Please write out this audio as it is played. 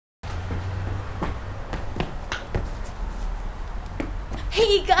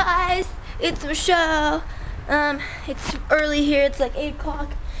Hey guys, it's Michelle. It's early here, it's like 8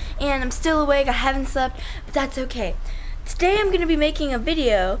 o'clock, and I'm still awake, I haven't slept, but that's okay. Today I'm going to be making a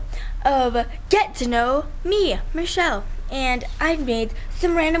video of get to know me, Michelle, and I've made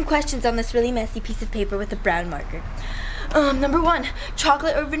some random questions on this really messy piece of paper with a brown marker. Number 1,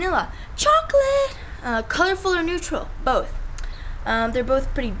 chocolate or vanilla? Chocolate! Colorful or neutral? Both. They're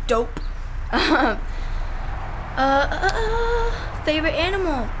both pretty dope. Favorite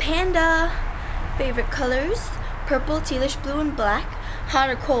animal? Panda. Favorite colors? Purple, tealish blue, and black. Hot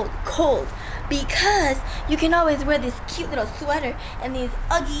or cold? Cold. Because you can always wear this cute little sweater and these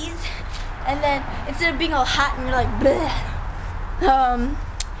Uggies, and then instead of being all hot and you're like bleh.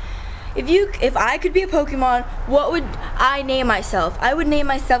 If I could be a Pokemon, what would I name myself? I would name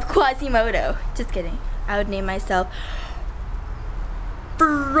myself Quasimodo. Just kidding. I would name myself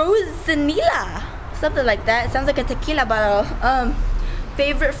Frozenila. Something like that. It sounds like a tequila bottle.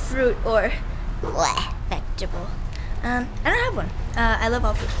 Favorite fruit or bleh, vegetable? I don't have one. I love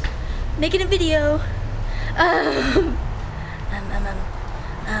all fruits. Making a video.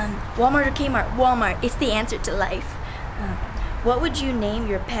 Walmart or Kmart? Walmart. It's the answer to life. What would you name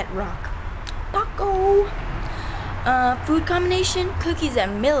your pet rock? Taco. Food combination? Cookies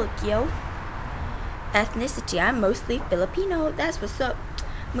and milk, yo. Ethnicity? I'm mostly Filipino. That's what's up.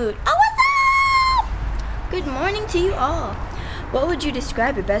 Mood? Oh, what's up? Good morning to you all. What would you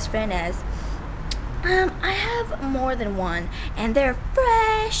describe your best friend as? I have more than one, and they're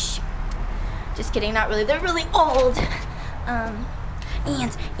fresh. Just kidding, not really. They're really old.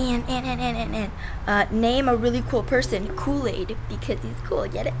 Name a really cool person. Kool-Aid, because he's cool.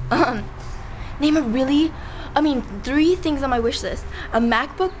 Get it? Name a really, 3 things on my wish list. A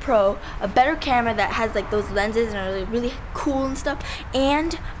MacBook Pro, a better camera that has like those lenses and are really cool and stuff,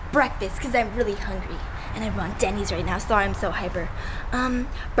 and breakfast, because I'm really hungry. And I'm on Denny's right now. Sorry, I'm so hyper.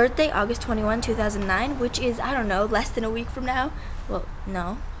 Birthday, August 21, 2009, which is, I don't know, less than a week from now. Well,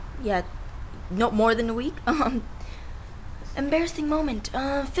 no. Yeah, no, more than a week. Embarrassing moment.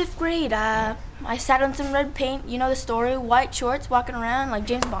 5th grade. I sat on some red paint. You know the story. White shorts, walking around like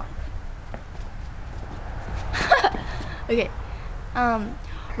James Bond. Okay.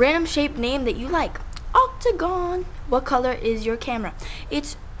 Random shape name that you like. Octagon. What color is your camera?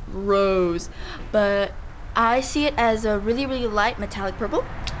 It's rose, but I see it as a really, really light metallic purple.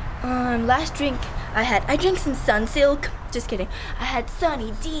 Last drink I drank some Sunsilk. Just kidding. I had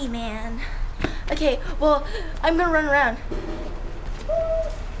Sunny D, man. Okay, well, I'm gonna run around.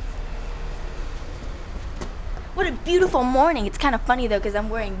 What a beautiful morning. It's kind of funny though, because I'm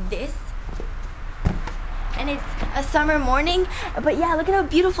wearing this, and it's a summer morning, but yeah, look at how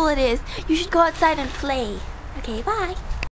beautiful it is. You should go outside and play. Okay, bye.